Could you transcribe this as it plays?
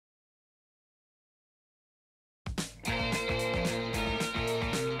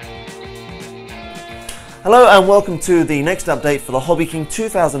Hello and welcome to the next update for the HobbyKing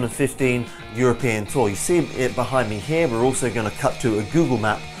 2015 European Tour. You see it behind me here. We're also going to cut to a Google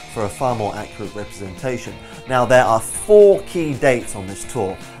map for a far more accurate representation. Now there are 4 key dates on this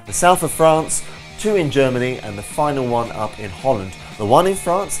tour. The south of France, 2 in Germany and the final one up in Holland. The one in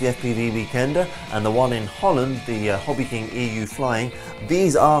France, the FPV Weekender, and the one in Holland, the HobbyKing EU Flying.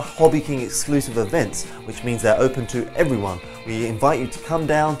 These are HobbyKing exclusive events, which means they're open to everyone. We invite you to come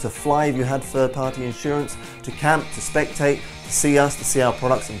down, to fly if you had third-party insurance, to camp, to spectate, to see us, to see our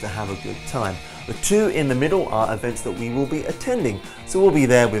products and to have a good time. The 2 in the middle are events that we will be attending. So we'll be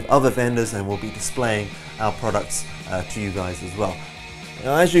there with other vendors and we'll be displaying our products to you guys as well.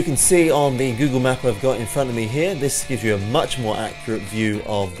 Now, as you can see on the Google map I've got in front of me here, this gives you a much more accurate view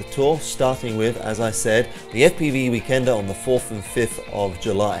of the tour, starting with, as I said, the FPV Weekender on the 4th and 5th of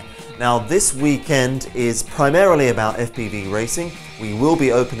July. Now this weekend is primarily about FPV racing. We will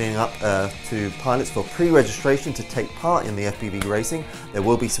be opening up to pilots for pre-registration to take part in the FPV racing. There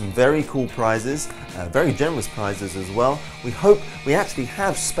will be some very cool prizes, very generous prizes as well. We actually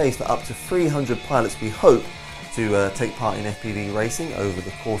have space for up to 300 pilots, we hope, to take part in FPV racing over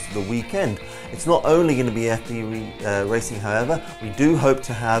the course of the weekend. It's not only going to be FPV racing, however, we do hope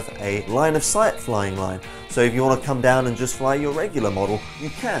to have a line of sight flying line. So if you want to come down and just fly your regular model, you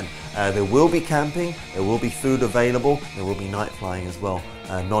can. There will be camping, there will be food available, there will be night flying as well,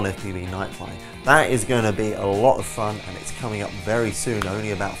 non-FPV night flying. That is going to be a lot of fun and it's coming up very soon,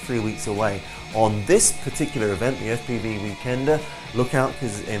 only about 3 weeks away. On this particular event, the FPV Weekender, look out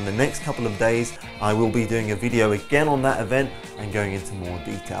because in the next couple of days I will be doing a video again on that event and going into more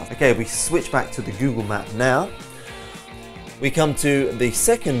details. Okay, we switch back to the Google map now. We come to the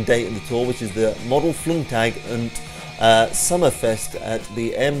second date of the tour, which is the Modellflugtag and Summerfest at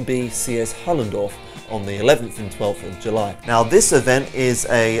the MBSC-Hallerndorf on the 11th and 12th of July. Now this event is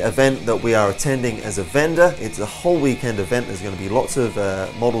an event that we are attending as a vendor. It's a whole weekend event. There's going to be lots of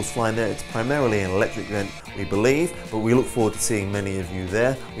models flying there. It's primarily an electric event, we believe, but we look forward to seeing many of you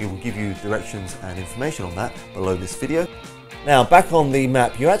there. We will give you directions and information on that below this video. Now back on the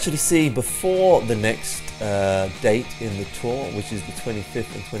map, you actually see before the next date in the tour, which is the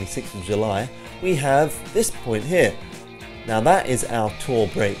 25th and 26th of July, we have this point here. Now that is our tour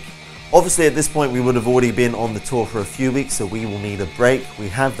break. Obviously at this point we would have already been on the tour for a few weeks, so we will need a break. We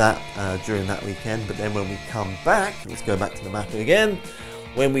have that during that weekend, but then when we come back, let's go back to the map again.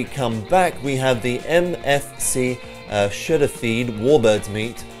 When we come back, we have the Scherfede Warbirds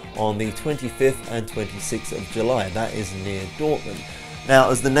meet on the 25th and 26th of July. That is near Dortmund.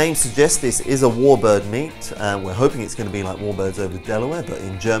 Now, as the name suggests, this is a Warbird meet. We're hoping it's going to be like Warbirds over Delaware, but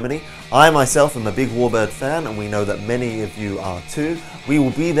in Germany. I myself am a big Warbird fan, and we know that many of you are too. We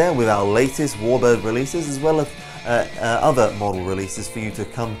will be there with our latest Warbird releases, as well as other model releases for you to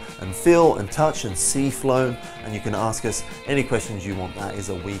come and feel and touch and see flown, and you can ask us any questions you want. That is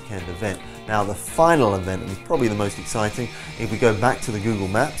a weekend event. Now, the final event, and probably the most exciting, if we go back to the Google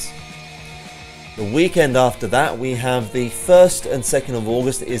Maps, the weekend after that, we have the 1st and 2nd of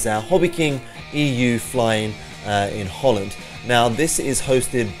August is our HobbyKing EU Flying in Holland. Now this is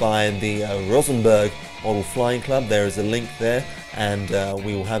hosted by the Rosenberg Model Flying Club. There is a link there and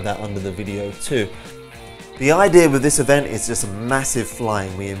we will have that under the video too. The idea with this event is just a massive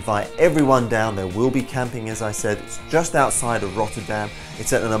flying. We invite everyone down. There will be camping, as I said. It's just outside of Rotterdam.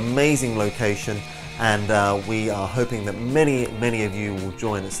 It's at an amazing location. And we are hoping that many of you will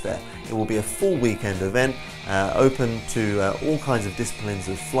join us there. It will be a full weekend event, open to all kinds of disciplines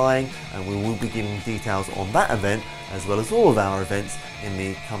of flying, and we will be giving details on that event as well as all of our events in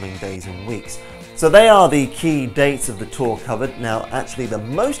the coming days and weeks. So they are the key dates of the tour covered. Now actually the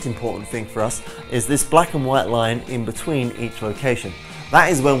most important thing for us is this black and white line in between each location.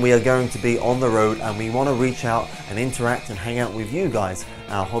 That is when we are going to be on the road and we want to reach out and interact and hang out with you guys,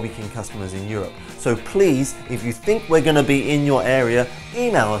 our HobbyKing customers in Europe. So please, if you think we're going to be in your area,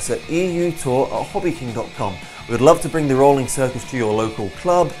 email us at eutour@hobbyking.com. We'd love to bring the rolling circus to your local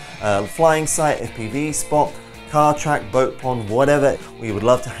club, flying site, FPV spot, car track, boat pond, whatever. We would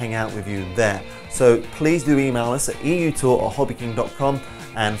love to hang out with you there. So please do email us at eutour@hobbyking.com,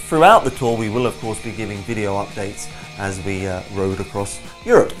 and throughout the tour we will of course be giving video updates as we rode across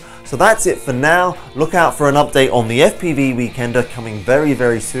Europe. So that's it for now. Look out for an update on the FPV Weekender coming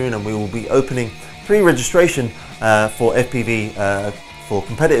very soon, and we will be opening pre-registration for FPV for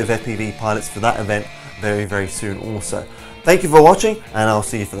competitive FPV pilots for that event very soon also. Thank you for watching, and I'll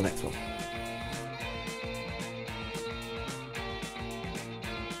see you for the next one.